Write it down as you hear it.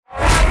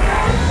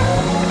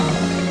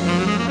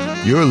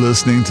You're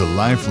listening to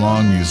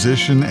lifelong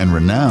musician and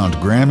renowned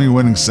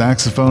Grammy-winning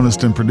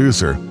saxophonist and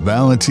producer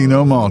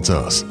Valentino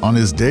Maltos on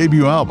his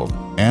debut album,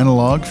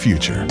 Analog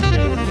Future.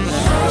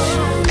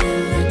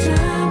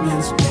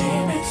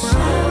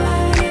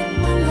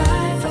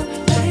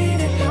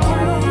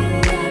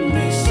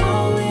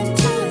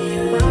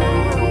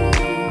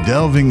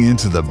 Delving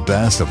into the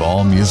best of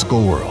all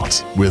musical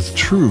worlds with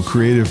true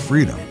creative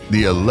freedom,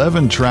 the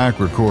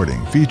 11-track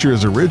recording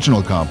features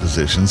original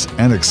compositions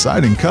and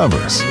exciting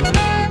covers.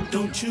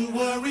 Don't you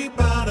worry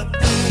about a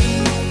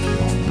thing.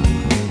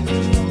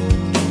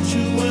 Don't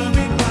you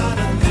worry about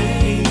a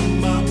thing,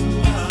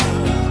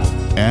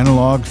 mama.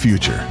 Analog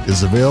Future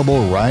is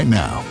available right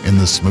now in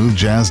the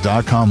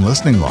smoothjazz.com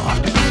listening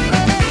loft.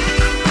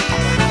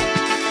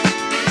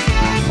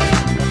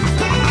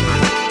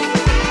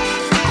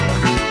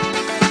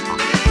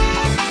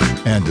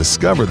 And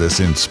discover this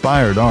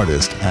inspired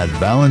artist at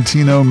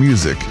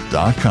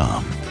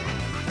valentinomusic.com.